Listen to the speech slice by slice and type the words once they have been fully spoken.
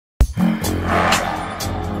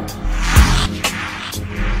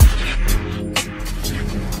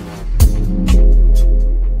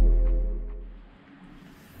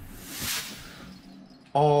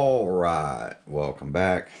Alright, welcome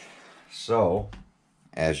back. So,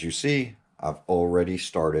 as you see, I've already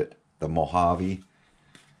started the Mojave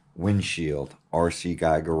windshield RC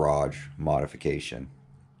Guy Garage modification.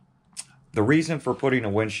 The reason for putting a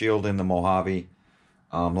windshield in the Mojave,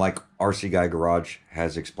 like RC Guy Garage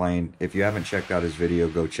has explained, if you haven't checked out his video,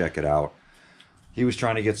 go check it out. He was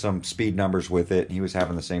trying to get some speed numbers with it. He was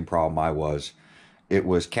having the same problem I was. It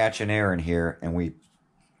was catching air in here, and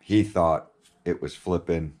he thought it was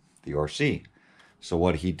flipping the RC. So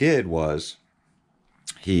what he did was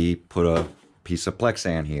he put a piece of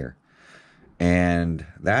Plexan here, and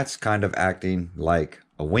that's kind of acting like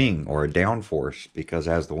a wing or a downforce, because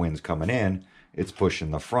as the wind's coming in, it's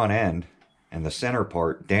pushing the front end and the center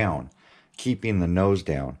part down, keeping the nose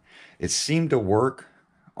down. It seemed to work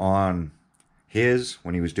on his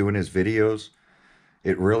when he was doing his videos.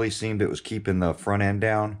 It really seemed it was keeping the front end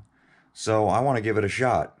down. So I want to give it a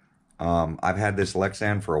shot. I've had this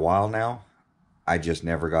Lexan for a while now. I just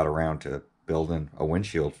never got around to building a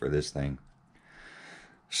windshield for this thing.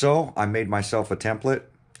 So I made myself a template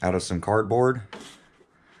out of some cardboard.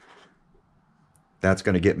 That's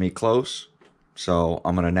going to get me close. So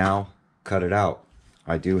I'm going to now cut it out.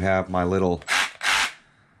 I do have my little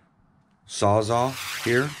Sawzall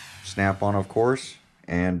here. Snap-on, of course.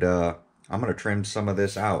 And I'm going to trim some of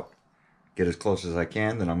this out. Get as close as I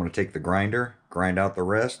can. Then I'm going to take the grinder, grind out the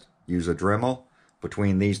rest. Use a Dremel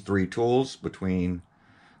between these three tools, between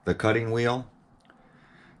the cutting wheel,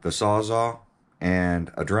 the Sawzall, and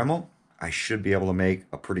a Dremel. I should be able to make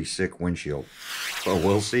a pretty sick windshield. But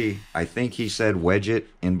we'll see. I think he said wedge it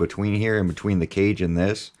in between here, in between the cage and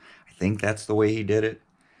this. I think that's the way he did it.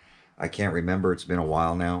 I can't remember. It's been a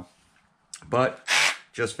while now. But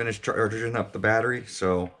just finished charging up the battery,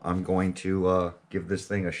 so I'm going to give this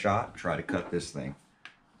thing a shot, try to cut this thing.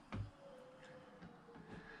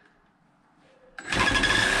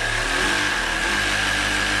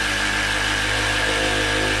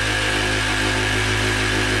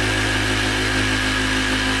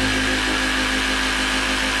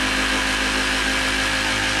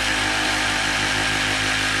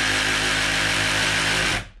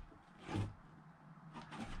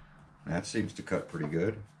 That seems to cut pretty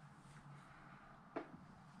good.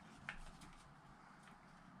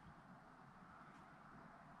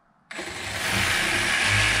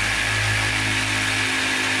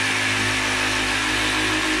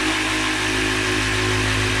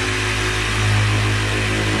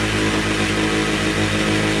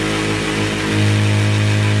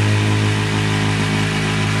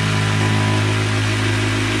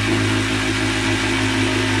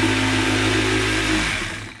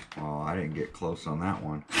 Close on that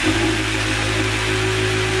one.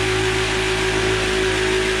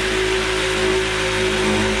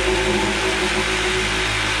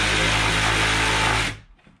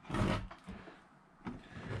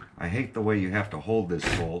 I hate the way you have to hold this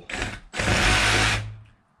full.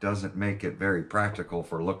 Doesn't make it very practical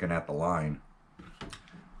for looking at the line.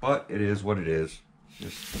 But it is what it is.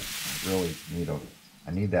 Just really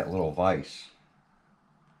I need that little vise.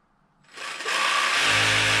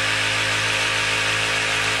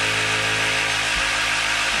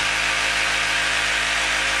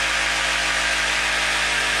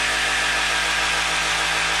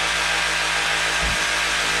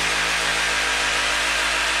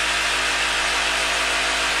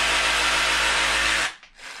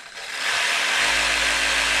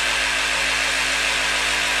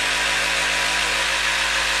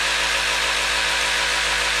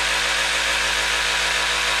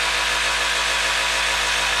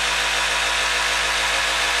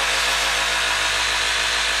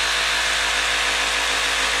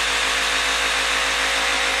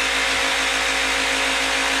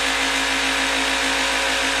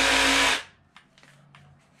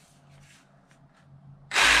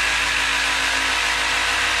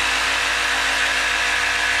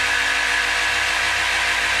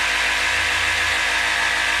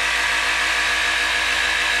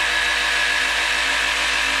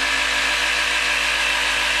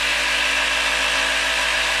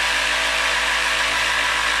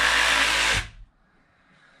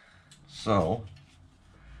 So,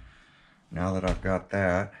 now that I've got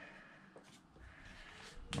that,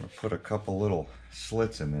 I'm going to put a couple little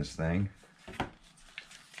slits in this thing.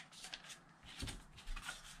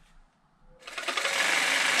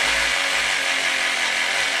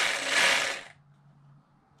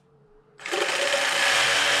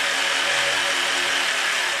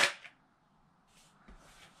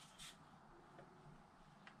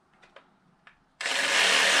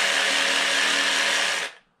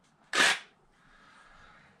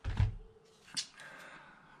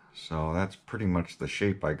 So that's pretty much the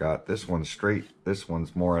shape I got. This one's straight, this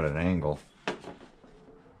one's more at an angle.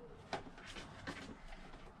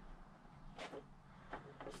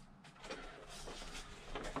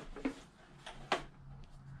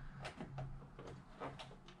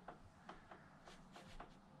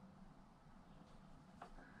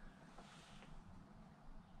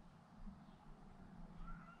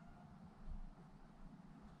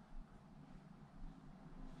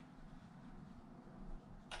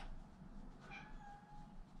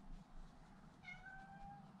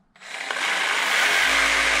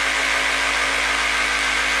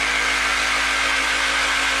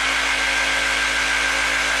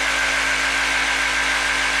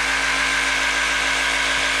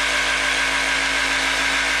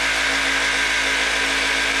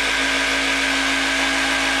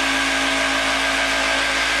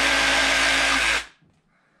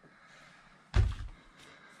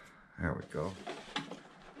 There we go.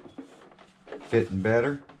 Fitting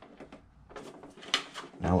better.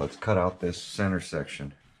 Now let's cut out this center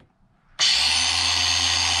section.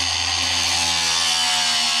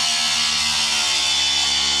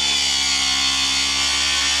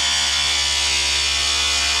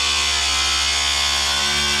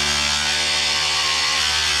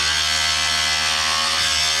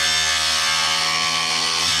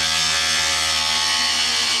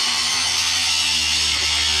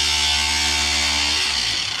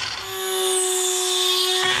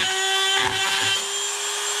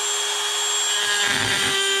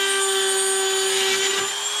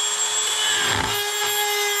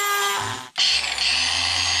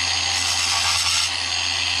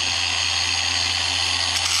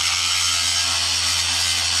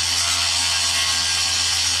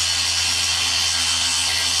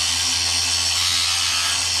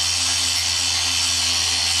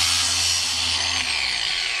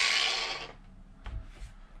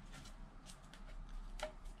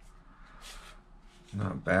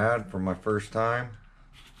 Not bad for my first time.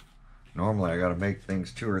 Normally I gotta make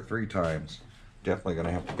things 2 or 3 times. Definitely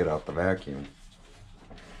gonna have to get out the vacuum.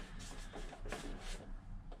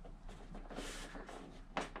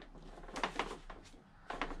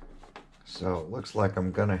 So it looks like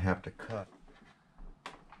I'm gonna have to cut.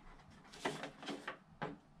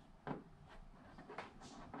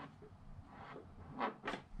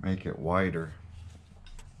 Make it wider.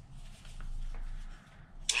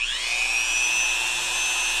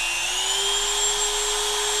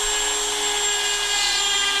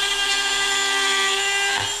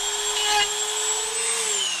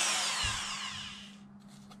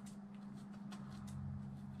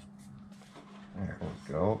 There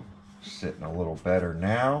we go. Sitting a little better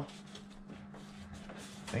now.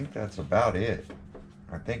 I think that's about it.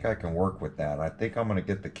 I think I can work with that. I think I'm going to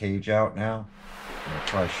get the cage out now. I'm going to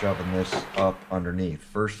try shoving this up underneath.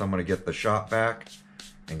 First, I'm going to get the shop vac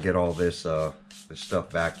and get all this, this stuff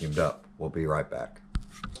vacuumed up. We'll be right back.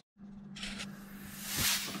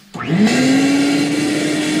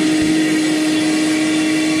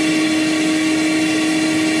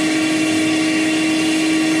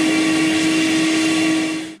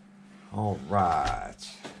 All right.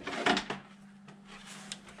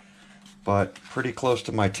 But pretty close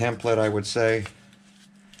to my template, I would say.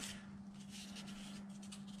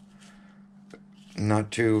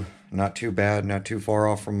 Not too bad, not too far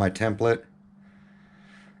off from my template.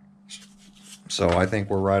 So I think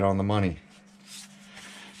we're right on the money.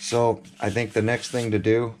 So I think the next thing to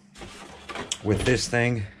do with this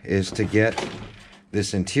thing is to get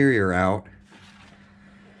this interior out.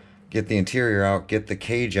 Get the interior out, get the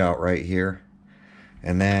cage out right here.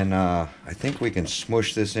 And then I think we can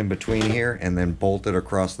smush this in between here and then bolt it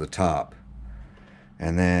across the top.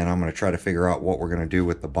 And then I'm going to try to figure out what we're going to do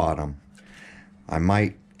with the bottom. I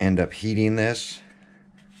might end up heating this,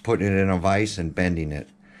 putting it in a vise and bending it,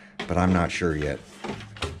 but I'm not sure yet.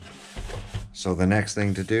 So the next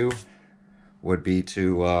thing to do would be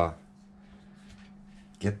to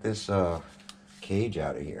get this cage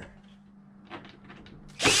out of here.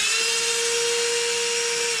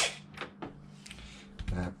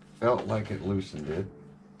 That felt like it loosened it.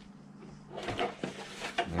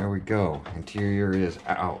 There we go. Interior is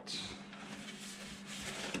out.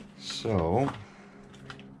 So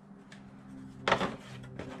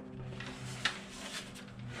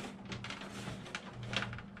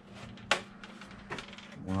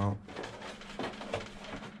well,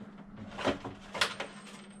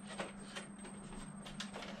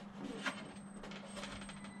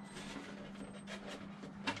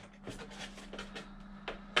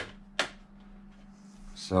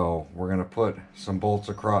 so we're going to put some bolts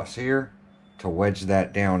across here to wedge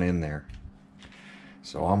that down in there.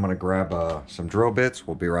 So I'm gonna grab some drill bits.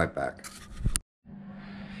 We'll be right back.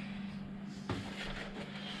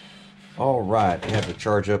 All right, I had to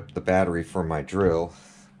charge up the battery for my drill,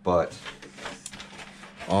 but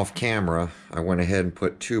off camera, I went ahead and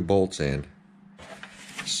put 2 bolts in.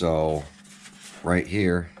 So right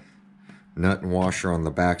here, nut and washer on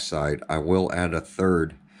the back side. I will add a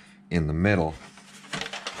 3rd in the middle.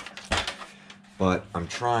 But I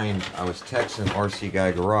was texting RC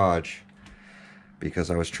Guy Garage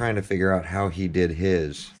because I was trying to figure out how he did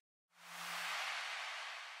his.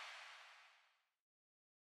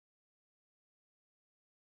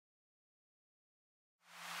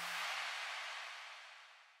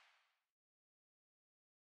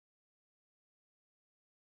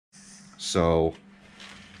 So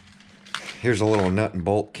here's a little nut and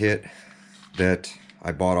bolt kit that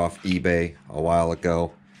I bought off eBay a while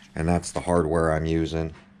ago, and that's the hardware I'm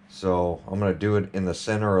using. So I'm going to do it in the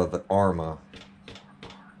center of the Arrma,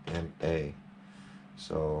 M-A.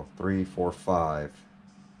 So 3, 4, 5.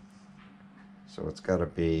 So it's got to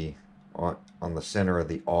be on the center of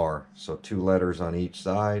the R. So 2 letters on each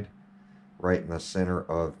side, right in the center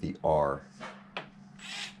of the R.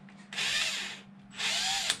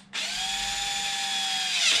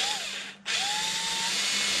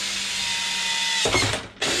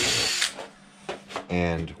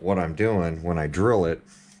 And what I'm doing when I drill it,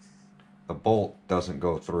 the bolt doesn't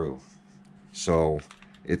go through. So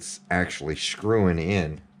it's actually screwing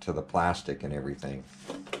in to the plastic and everything.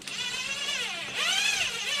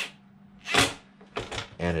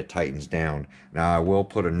 And it tightens down. Now I will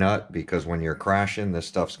put a nut because when you're crashing, this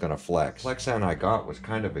stuff's gonna flex. The flex end I got was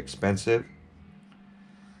kind of expensive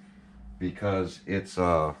because it's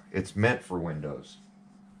meant for windows.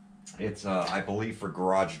 It's I believe for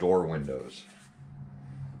garage door windows.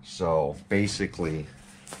 So basically,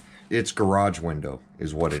 it's garage window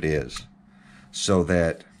is what it is. So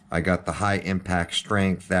that I got the high impact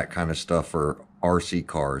strength, that kind of stuff for RC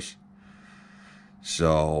cars.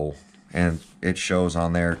 So, and it shows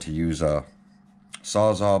on there to use a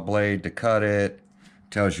Sawzall blade to cut it.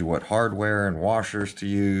 Tells you what hardware and washers to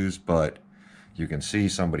use, but you can see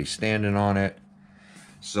somebody standing on it.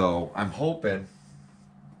 So I'm hoping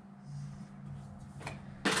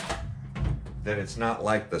that it's not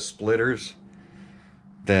like the splitters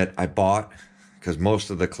that I bought, because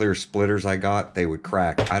most of the clear splitters I got, they would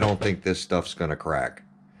crack. I don't think this stuff's gonna crack.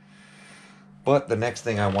 But the next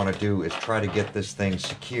thing I want to do is try to get this thing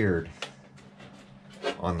secured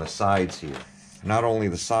on the sides here. Not only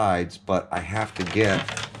the sides, but I have to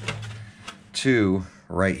get 2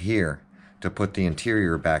 right here to put the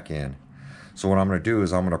interior back in. So what I'm going to do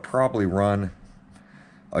is I'm going to probably run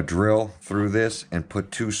a drill through this and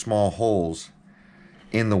put 2 small holes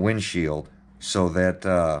in the windshield so that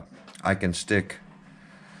I can stick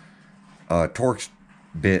a Torx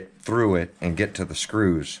bit through it and get to the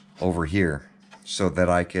screws over here so that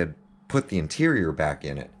I could put the interior back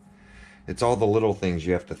in it. It's all the little things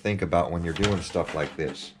you have to think about when you're doing stuff like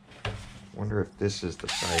this. Wonder if this is the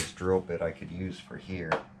size drill bit I could use for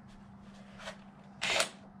here.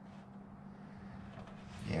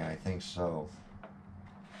 Yeah, I think so.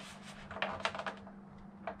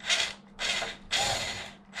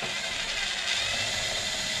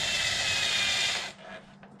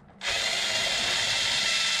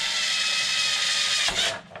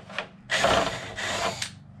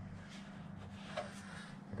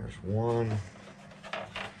 There's one.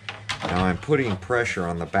 Now I'm putting pressure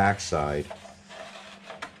on the backside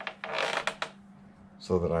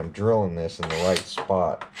so that I'm drilling this in the right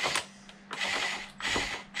spot.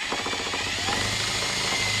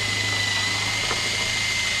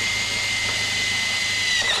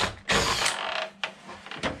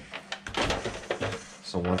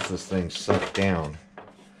 So once this thing's sucked down,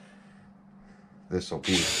 this will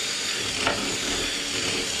be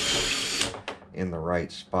in the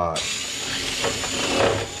right spot.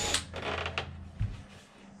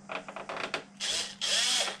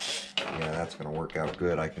 Yeah, that's going to work out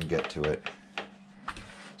good. I can get to it.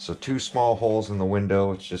 So 2 small holes in the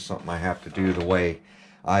window. It's just something I have to do the way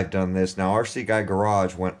I've done this. Now RC Guy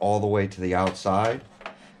Garage went all the way to the outside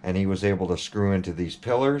and he was able to screw into these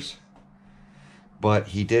pillars. But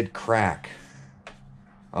he did crack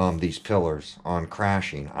these pillars on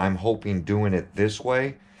crashing. I'm hoping doing it this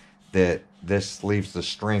way that this leaves the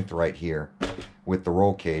strength right here with the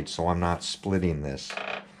roll cage so I'm not splitting this.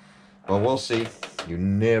 But we'll see. You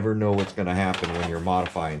never know what's going to happen when you're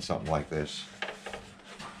modifying something like this.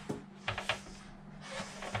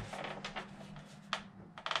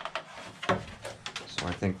 So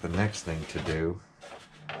I think the next thing to do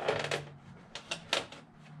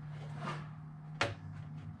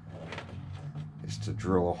is to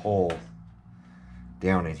drill a hole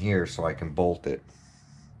down in here so I can bolt it.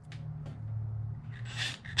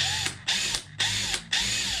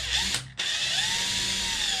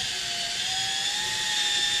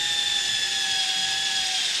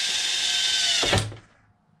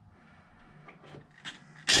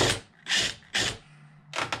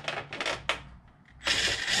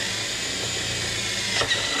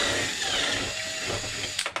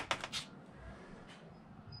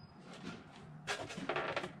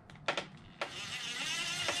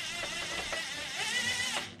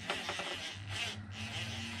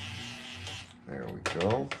 There we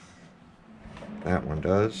go. That one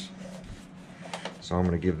does. So I'm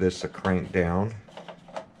going to give this a crank down.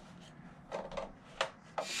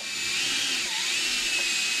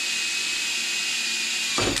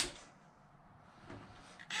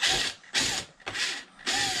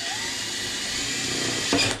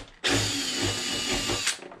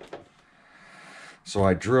 So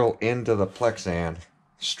I drill into the plexan,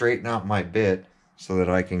 straighten out my bit so that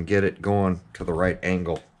I can get it going to the right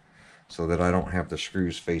angle, so that I don't have the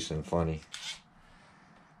screws facing funny.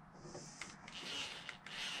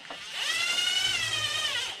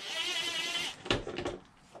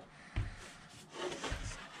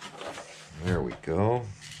 There we go.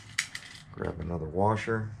 Grab another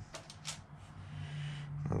washer,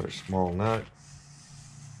 another small nut,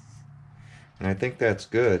 and I think that's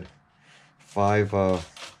good. Five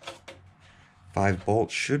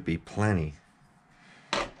bolts should be plenty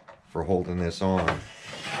for holding this on.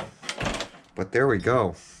 But there we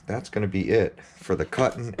go. That's going to be it for the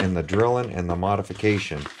cutting and the drilling and the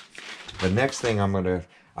modification. The next thing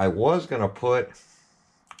I was going to put,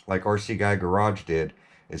 like RC Guy Garage did,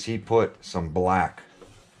 is he put some black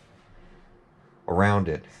around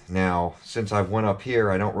it. Now, since I've went up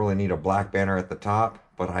here, I don't really need a black banner at the top,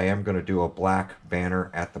 but I am going to do a black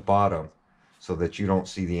banner at the bottom so that you don't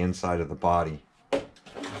see the inside of the body.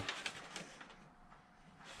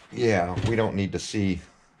 Yeah, we don't need to see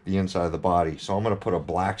the inside of the body. So I'm going to put a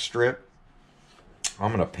black strip.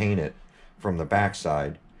 I'm going to paint it from the back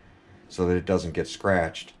side so that it doesn't get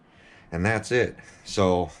scratched. And that's it.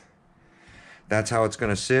 So that's how it's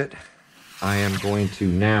going to sit. I am going to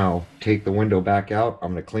now take the window back out.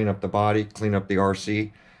 I'm going to clean up the body, clean up the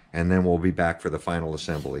RC, and then we'll be back for the final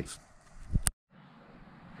assembly.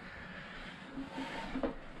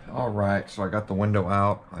 Alright, so I got the window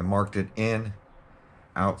out. I marked it in,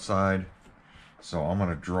 outside. So I'm going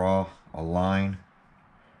to draw a line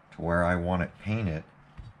to where I want it painted.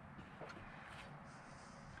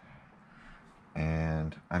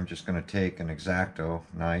 And I'm just going to take an X-Acto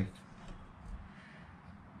knife.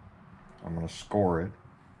 I'm going to score it.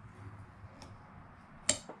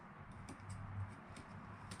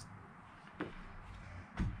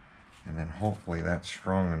 And then hopefully that's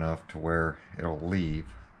strong enough to where it'll leave.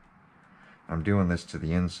 I'm doing this to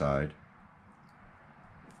the inside.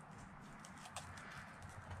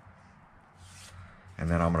 And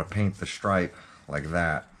then I'm going to paint the stripe like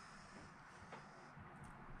that.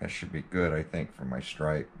 That should be good, I think, for my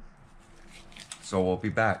stripe. So we'll be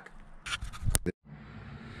back.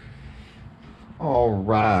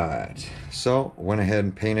 Alright, so went ahead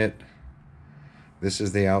and painted. This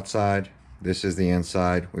is the outside, this is the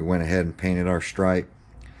inside. We went ahead and painted our stripe.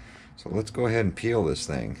 So let's go ahead and peel this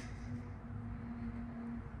thing.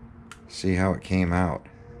 See how it came out.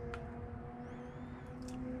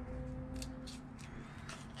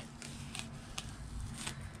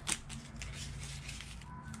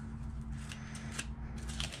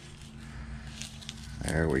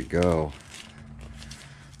 There we go.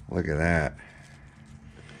 Look at that.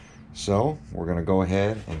 So we're going to go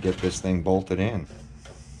ahead and get this thing bolted in.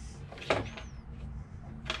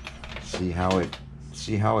 See how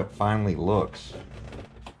it finally looks.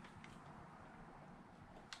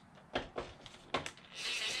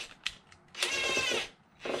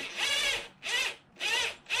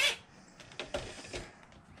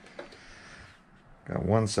 Got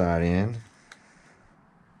one side in.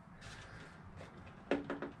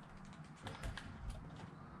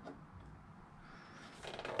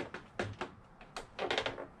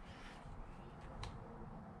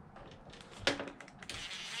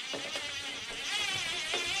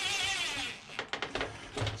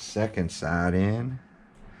 Second side in,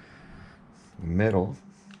 middle,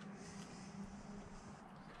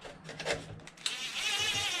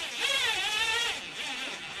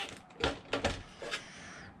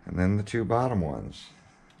 and then the two bottom ones.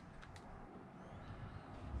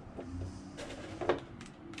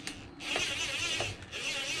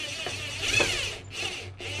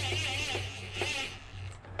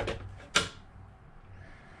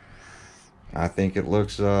 I think it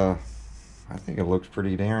looks I think it looks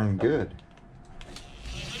pretty darn good.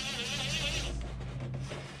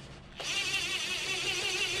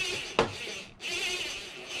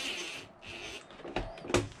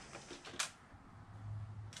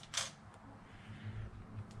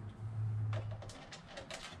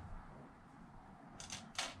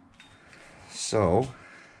 So,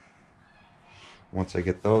 once I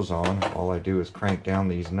get those on, all I do is crank down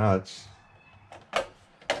these nuts.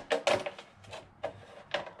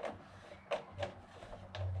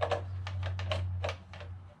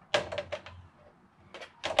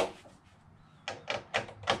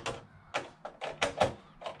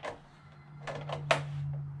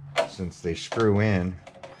 Since they screw in,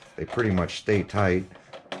 they pretty much stay tight.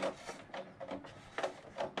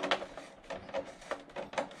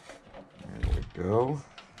 There we go.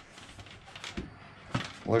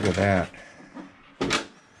 Look at that.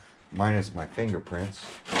 Minus my fingerprints.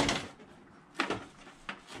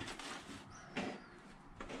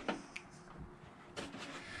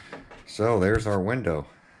 So there's our window.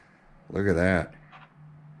 Look at that.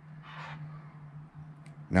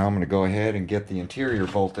 Now I'm going to go ahead and get the interior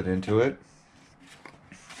bolted into it.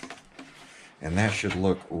 And that should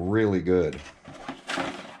look really good.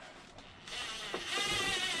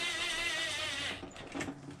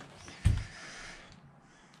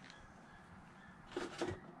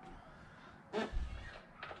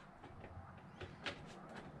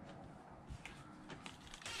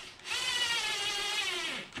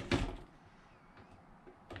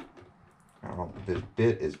 Oh, this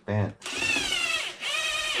bit is bent.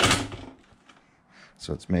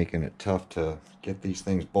 So it's making it tough to get these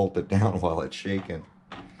things bolted down while it's shaking.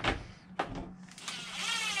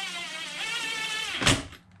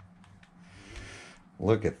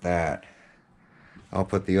 Look at that. I'll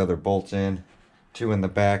put the other bolts in, 2 in the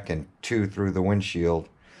back and 2 through the windshield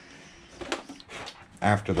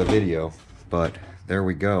after the video. But there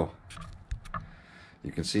we go.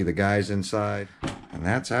 You can see the guys inside. And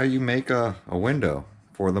that's how you make a window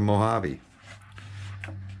for the Mojave.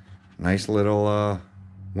 Nice little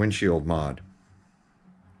windshield mod.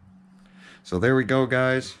 So there we go,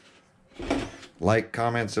 guys. Like,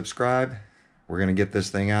 comment, subscribe. We're going to get this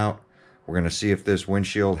thing out. We're going to see if this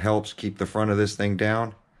windshield helps keep the front of this thing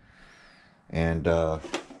down. And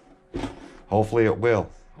hopefully it will.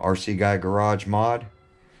 RC Guy Garage mod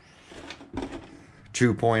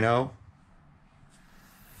 2.0.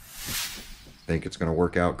 Think it's going to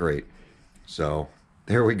work out great. So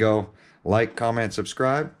there we go. Like, comment,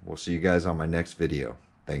 subscribe. We'll see you guys on my next video.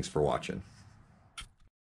 Thanks for watching.